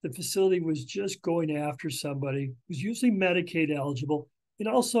 the facility was just going after somebody who's usually Medicaid eligible. It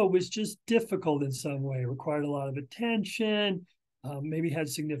also was just difficult in some way, required a lot of attention, maybe had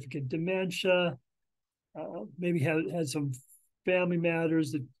significant dementia, maybe had some family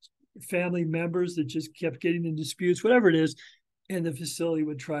members that just kept getting in disputes, whatever it is, and the facility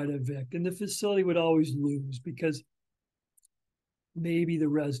would try to evict. And the facility would always lose because maybe the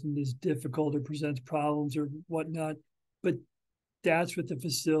resident is difficult or presents problems or whatnot, but that's what the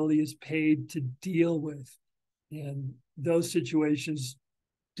facility is paid to deal with. And those situations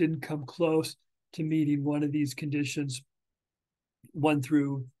didn't come close to meeting one of these conditions, 1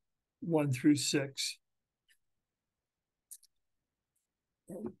 through 6.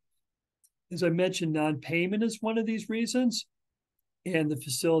 As I mentioned, non-payment is one of these reasons. And the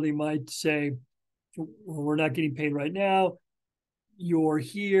facility might say, well, we're not getting paid right now. You're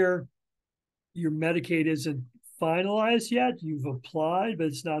here. Your Medicaid isn't finalized yet. You've applied, but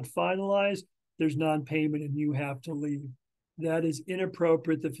it's not finalized. There's non-payment and you have to leave. That is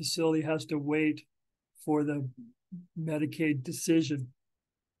inappropriate. The facility has to wait for the Medicaid decision.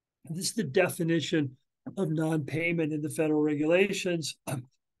 And this is the definition of non-payment in the federal regulations.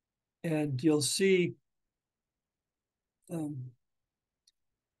 And you'll see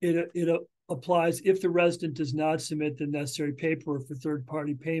it applies if the resident does not submit the necessary paperwork for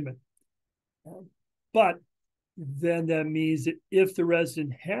third-party payment. But then that means that if the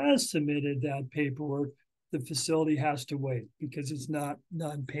resident has submitted that paperwork, the facility has to wait because it's not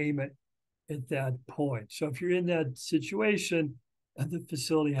non-payment at that point. So if you're in that situation, the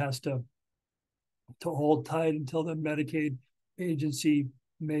facility has to hold tight until the Medicaid agency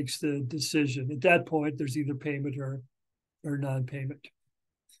makes the decision. At that point, there's either payment or non-payment.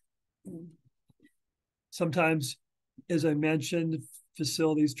 Sometimes, as I mentioned,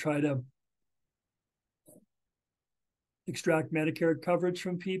 facilities try to extract Medicare coverage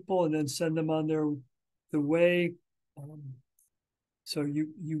from people and then send them on the way. So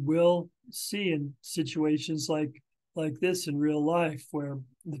you will see in situations like this in real life where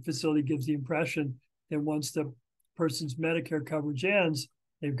the facility gives the impression that once the person's Medicare coverage ends,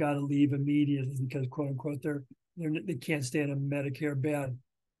 they've got to leave immediately because, quote unquote, they can't stay in a Medicare bed.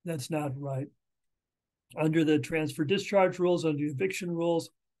 That's not right. Under the transfer discharge rules, under the eviction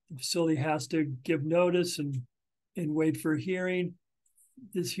rules, the facility has to give notice and wait for a hearing.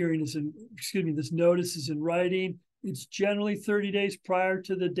 This notice is in writing. It's generally 30 days prior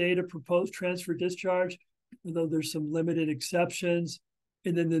to the date of proposed transfer discharge, although there's some limited exceptions.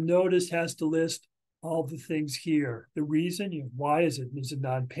 And then the notice has to list all the things here. The reason, why is it? Is it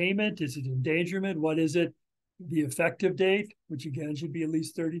non-payment? Is it endangerment? What is it? The effective date, which again should be at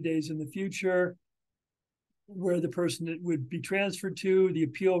least 30 days in the future, where the person would be transferred to, the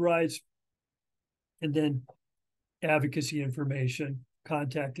appeal rights, and then advocacy information,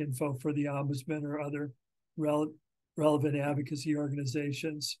 contact info for the ombudsman or other relevant advocacy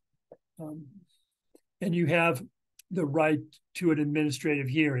organizations. And you have the right to an administrative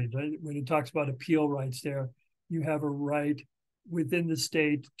hearing. Right? When it talks about appeal rights there, you have a right within the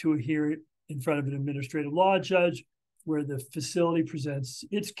state to a hearing in front of an administrative law judge where the facility presents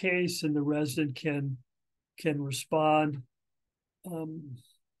its case and the resident can respond.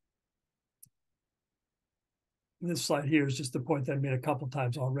 This slide here is just the point that I made a couple of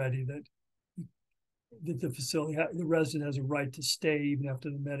times already, that the facility, the resident has a right to stay even after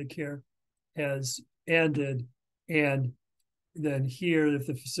the Medicare has ended. And then here, if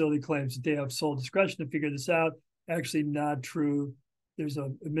the facility claims that they have sole discretion to figure this out, actually not true. There's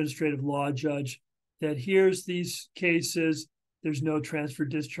an administrative law judge that hears these cases. There's no transfer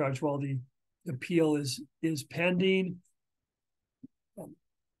discharge while the appeal is pending.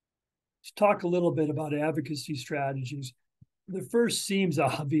 Let's talk a little bit about advocacy strategies. The first seems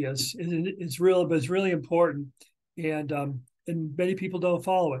obvious, and it's real, but it's really important, and many people don't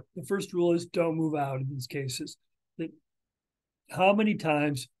follow it. The first rule is don't move out in these cases. How many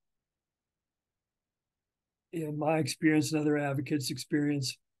times, in my experience and other advocates'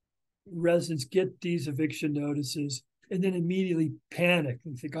 experience, residents get these eviction notices and then immediately panic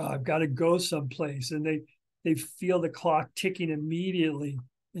and think, "Oh, I've got to go someplace," and they feel the clock ticking immediately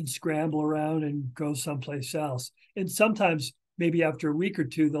and scramble around and go someplace else. And sometimes, maybe after a week or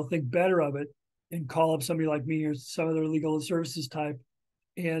two, they'll think better of it and call up somebody like me or some other legal services type.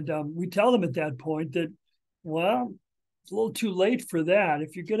 And we tell them at that point that, well, it's a little too late for that.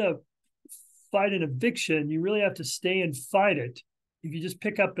 If you're going to fight an eviction, you really have to stay and fight it. If you just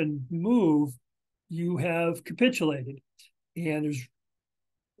pick up and move, you have capitulated. And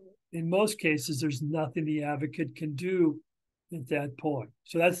in most cases, there's nothing the advocate can do at that point.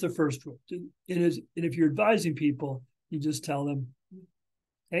 So that's the first rule. And if you're advising people, you just tell them,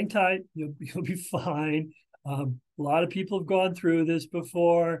 hang tight, you'll be fine. A lot of people have gone through this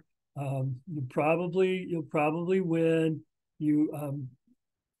before. You'll probably win.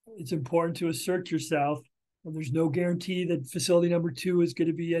 It's important to assert yourself. And there's no guarantee that facility number 2 is going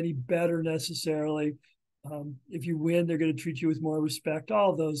to be any better necessarily. If you win, they're going to treat you with more respect.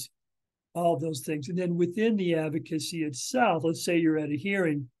 All of those things. And then within the advocacy itself, let's say you're at a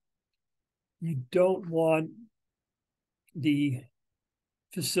hearing, you don't want the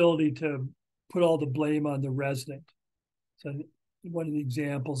facility to put all the blame on the resident. So one of the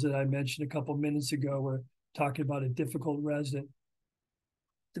examples that I mentioned a couple of minutes ago, we're talking about a difficult resident.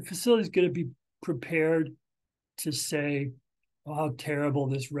 The facility is going to be prepared to say, oh, how terrible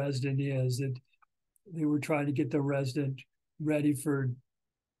this resident is, that they were trying to get the resident ready for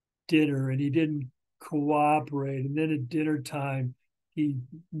dinner and he didn't cooperate, and then at dinner time he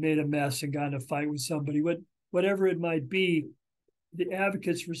made a mess and got in a fight with somebody. Whatever it might be, the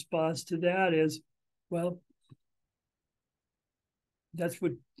advocate's response to that is, well, that's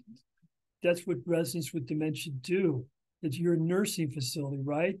what residents with dementia do. It's your nursing facility,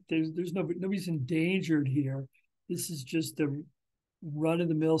 right? Nobody's endangered here. This is just the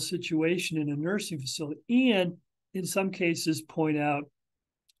run-of-the-mill situation in a nursing facility, and in some cases point out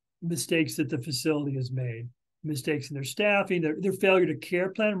mistakes that the facility has made, mistakes in their staffing, their failure to care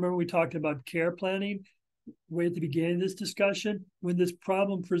plan. Remember we talked about care planning way at the beginning of this discussion? When this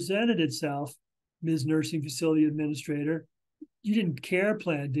problem presented itself, Ms. Nursing Facility Administrator, you didn't care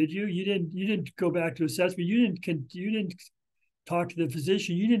plan, did you? You didn't go back to assessment. You didn't talk to the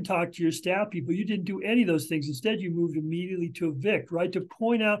physician. You didn't talk to your staff people. You didn't do any of those things. Instead, you moved immediately to evict, right? To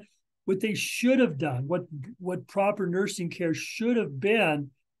point out what they should have done, what proper nursing care should have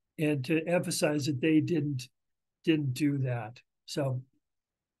been, and to emphasize that they didn't do that. So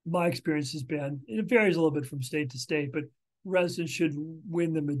my experience has been, and it varies a little bit from state to state, but residents should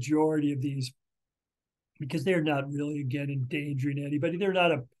win the majority of these because they're not really, again, endangering anybody. They're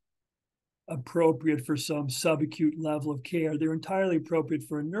not appropriate for some subacute level of care. They're entirely appropriate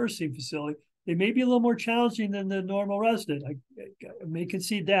for a nursing facility. They may be a little more challenging than the normal resident. I may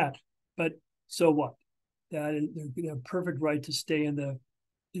concede that, but so what? That is, they have perfect right to stay in the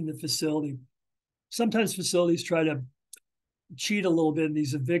facility. Sometimes facilities try to cheat a little bit in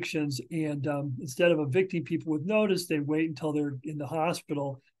these evictions, and instead of evicting people with notice, they wait until they're in the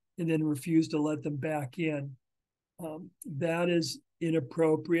hospital and then refuse to let them back in. That is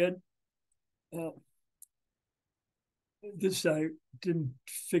inappropriate. This, I didn't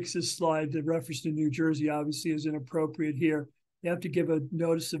fix this slide. The reference to New Jersey obviously is inappropriate here. You have to give a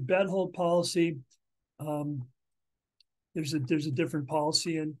notice of bed hold policy. There's a different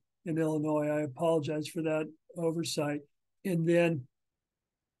policy in Illinois. I apologize for that oversight. And then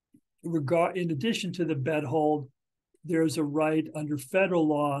in addition to the bed hold, there's a right under federal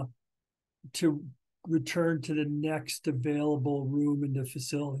law to return to the next available room in the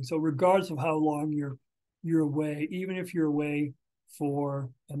facility. So regardless of how long your you're away, even if you're away for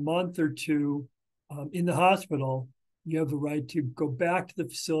a month or two in the hospital, you have the right to go back to the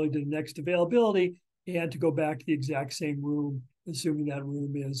facility to the next availability and to go back to the exact same room, assuming that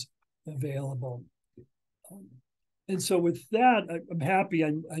room is available. And so with that, I'm happy.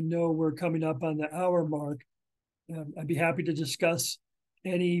 I know we're coming up on the hour mark. I'd be happy to discuss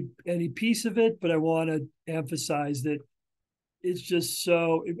any piece of it, but I want to emphasize that it's just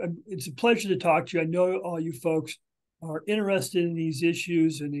it's a pleasure to talk to you. I know all you folks are interested in these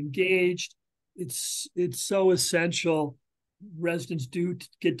issues and engaged. It's so essential. Residents do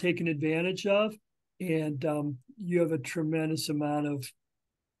get taken advantage of, and you have a tremendous amount of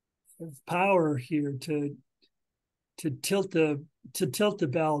power here to tilt the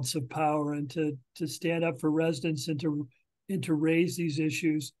balance of power and to stand up for residents and to raise these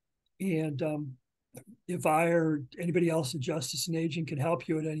issues. And if I or anybody else at Justice and Aging can help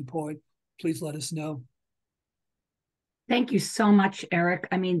you at any point, please let us know. Thank you so much, Eric.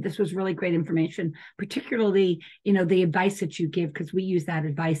 I mean, this was really great information, particularly, the advice that you give, because we use that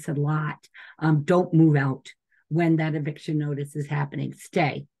advice a lot. Don't move out when that eviction notice is happening.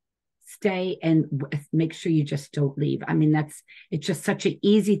 Stay and make sure you just don't leave. I mean, it's just such an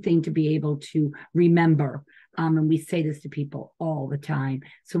easy thing to be able to remember. And we say this to people all the time.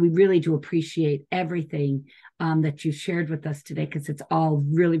 So we really do appreciate everything that you shared with us today, because it's all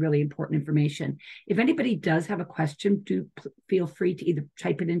really, really important information. If anybody does have a question, do feel free to either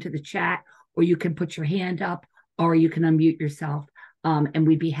type it into the chat, or you can put your hand up, or you can unmute yourself. And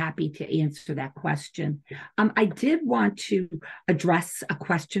we'd be happy to answer that question. I did want to address a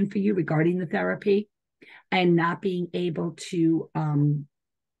question for you regarding the therapy and not being able to,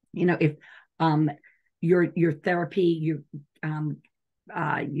 if your therapy,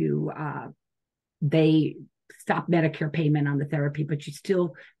 they stop Medicare payment on the therapy, but you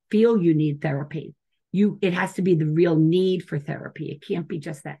still feel you need therapy. It has to be the real need for therapy. It can't be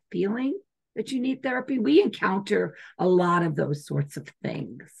just that feeling that you need therapy. We encounter a lot of those sorts of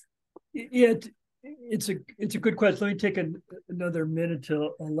things. Yeah, it's a good question. Let me take another minute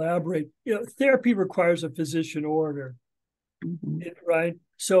to elaborate. Therapy requires a physician order, right?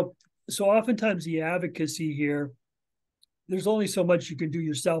 So oftentimes the advocacy here, there's only so much you can do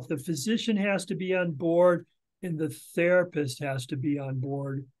yourself. The physician has to be on board, and the therapist has to be on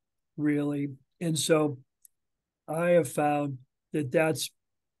board, really. And so I have found that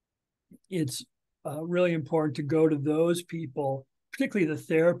it's really important to go to those people, particularly the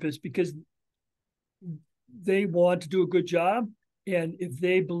therapist, because they want to do a good job. And if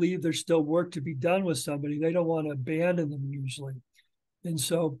they believe there's still work to be done with somebody, they don't want to abandon them usually. And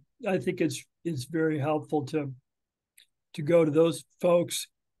so I think it's very helpful to go to those folks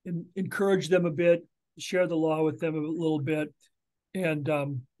and encourage them a bit, share the law with them a little bit, and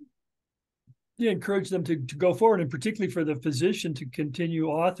encourage them to go forward, and particularly for the physician to continue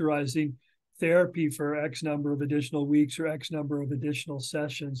authorizing therapy for X number of additional weeks or X number of additional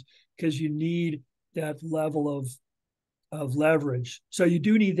sessions, because you need that level of leverage. So you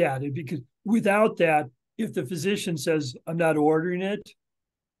do need that, because without that, if the physician says, I'm not ordering it,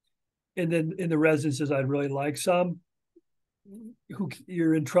 and then the resident says, I'd really like some,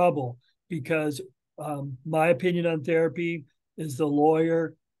 you're in trouble, because my opinion on therapy is the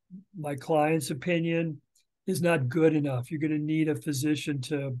lawyer. My client's opinion is not good enough. You're going to need a physician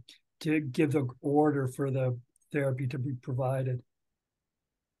to give the order for the therapy to be provided.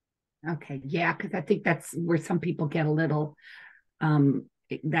 Okay, yeah, because I think that's where some people get a little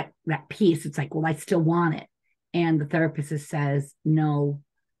that piece. It's like, well, I still want it, and the therapist says, no,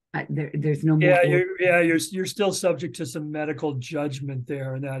 there's no more. You're still subject to some medical judgment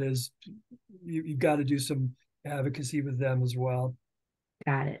there, and that is you've got to do some advocacy with them as well.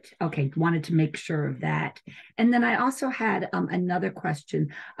 Got it. Okay, wanted to make sure of that. And then I also had another question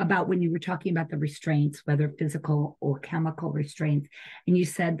about when you were talking about the restraints, whether physical or chemical restraints. And you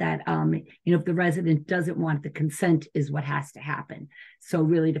said that, if the resident doesn't want the consent is what has to happen. So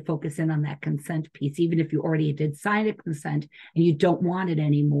really to focus in on that consent piece, even if you already did sign a consent and you don't want it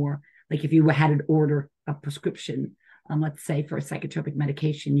anymore, like if you had an order, a prescription, let's say for a psychotropic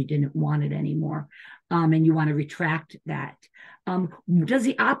medication, you didn't want it anymore, and you want to retract that. Does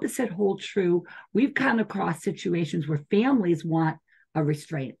the opposite hold true? We've come across situations where families want a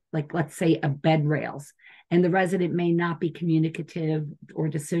restraint, like let's say a bed rails, and the resident may not be communicative or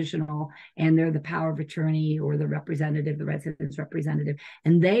decisional, and they're the power of attorney or the representative, the resident's representative,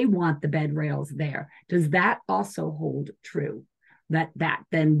 and they want the bed rails there. Does that also hold true? That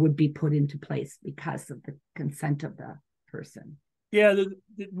then would be put into place because of the consent of the person. Yeah,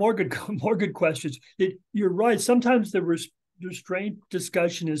 more good questions. You're right. Sometimes the restraint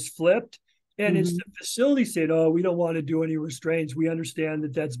discussion is flipped, And it's the facility saying, oh, we don't want to do any restraints. We understand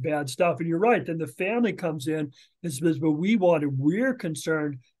that that's bad stuff. And you're right. Then the family comes in and says, but we're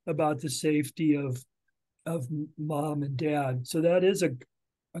concerned about the safety of mom and dad. So that is a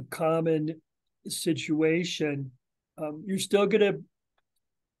common situation. You're still gonna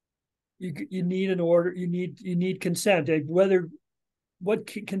you need an order. You need consent.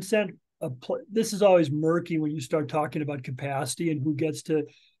 Consent. This is always murky when you start talking about capacity and who gets to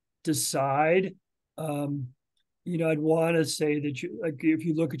decide. I'd want to say that if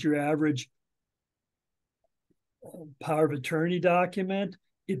you look at your average power of attorney document,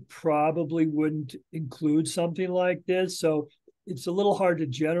 it probably wouldn't include something like this. So it's a little hard to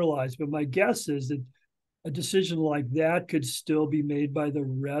generalize, but my guess is that a decision like that could still be made by the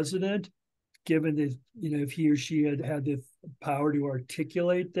resident, given that, if he or she had the power to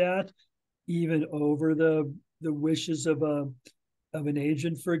articulate that, even over the wishes of an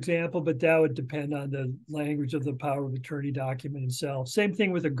agent, for example. But that would depend on the language of the power of attorney document itself. Same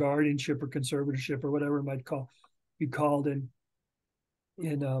thing with a guardianship or conservatorship or whatever it might be called in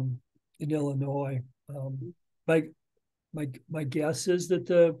Illinois. My guess is that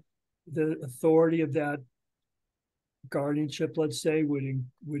the authority of that guardianship, let's say, would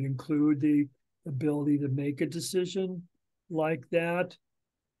include the ability to make a decision like that,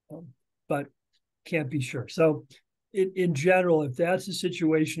 but can't be sure. So in general, if that's the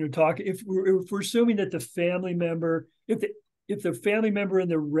situation we're talking, if we're assuming that the family member, if the family member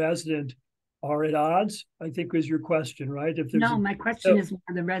and the resident are at odds, I think was your question, right? My question is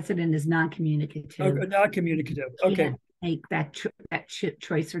whether the resident is non-communicative. Not communicative. Okay. Make that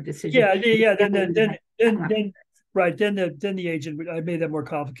choice or decision. Yeah. Then right. Then the agent. I made that more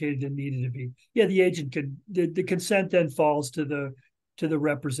complicated than needed to be. Yeah, the agent could. The consent then falls to the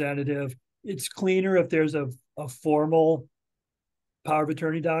representative. It's cleaner if there's a formal power of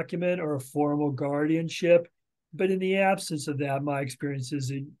attorney document or a formal guardianship. But in the absence of that, my experience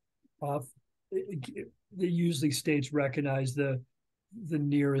is they usually states recognize the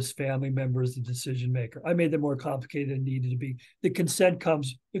nearest family member as the decision maker. I made them more complicated than needed to be. The consent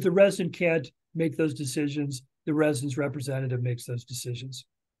comes if the resident can't make those decisions, the resident's representative makes those decisions.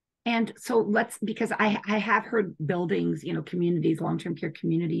 And so because I have heard buildings, communities, long-term care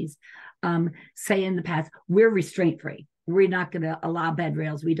communities, say in the past, we're restraint free. We're not going to allow bed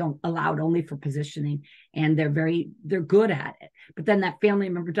rails. We don't allow it only for positioning. And they're good at it. But then that family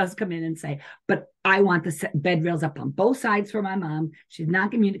member does come in and say, but I want the bed rails up on both sides for my mom. She's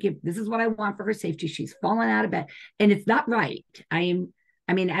not communicative. This is what I want for her safety. She's fallen out of bed. And it's not right.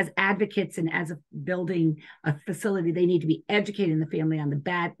 As advocates and as a building a facility, they need to be educating the family on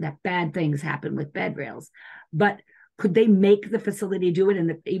that bad things happen with bed rails. But could they make the facility do it?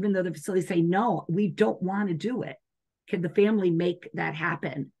 And even though the facility say, no, we don't want to do it, can the family make that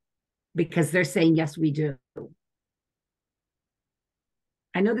happen? Because they're saying, yes, we do.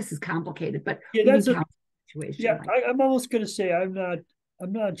 I know this is complicated, but that's a situation. Yeah, I'm almost going to say I'm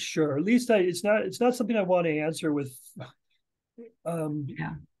not sure. At least it's not something I want to answer with.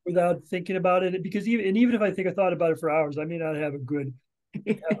 Without thinking about it, because even if I thought about it for hours, I may not have a good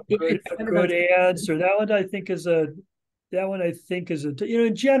answer. That one I think is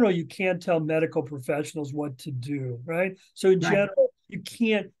in general, you can't tell medical professionals what to do, right? So in general, you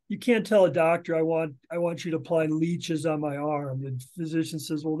can't tell a doctor, I want you to apply leeches on my arm. The physician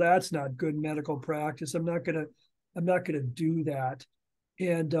says, well, that's not good medical practice. I'm not gonna do that.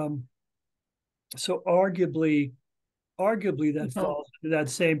 And so arguably that falls into that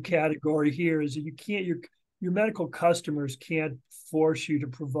same category here, is that you can't, your medical customers can't force you to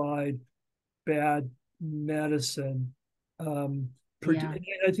provide bad medicine. I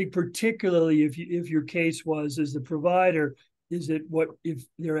think particularly if your case was as the provider, is it if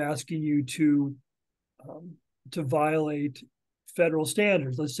they're asking you to violate federal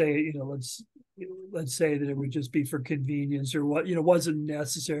standards? Let's say, let's say that it would just be for convenience or wasn't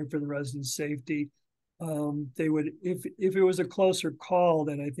necessary for the resident's safety. They would, if it was a closer call,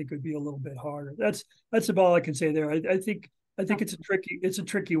 then I think it would be a little bit harder. That's about all I can say there. I think it's a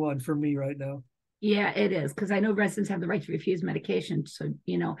tricky one for me right now. Yeah, it is, because I know residents have the right to refuse medication. So,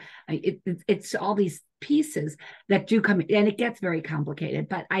 it's all these pieces that do come in, and it gets very complicated.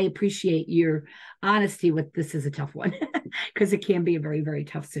 But I appreciate your honesty with this is a tough one, because it can be a very, very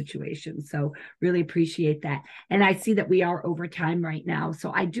tough situation. So really appreciate that. And I see that we are over time right now.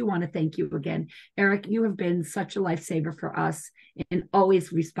 So I do want to thank you again. Eric, you have been such a lifesaver for us in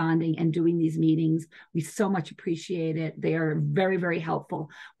always responding and doing these meetings. We so much appreciate it. They are very, very helpful.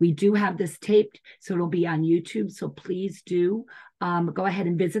 We do have this taped, so it'll be on YouTube. So please do go ahead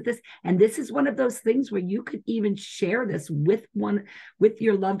and visit this. And this is one of those things where you could even share this with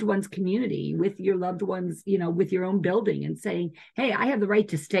your loved one's community, with your loved ones, with your own building, and saying, hey, I have the right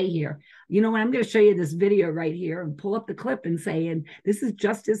to stay here. You know what? I'm going to show you this video right here and pull up the clip and say, and this is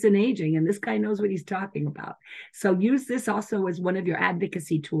justice in aging, and this guy knows what he's talking about. So use this also as one of your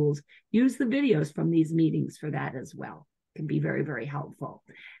advocacy tools. Use the videos from these meetings for that as well. It can be very, very helpful.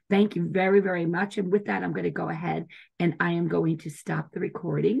 Thank you very, very much. And with that, I'm going to go ahead and I am going to stop the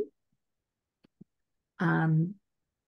recording.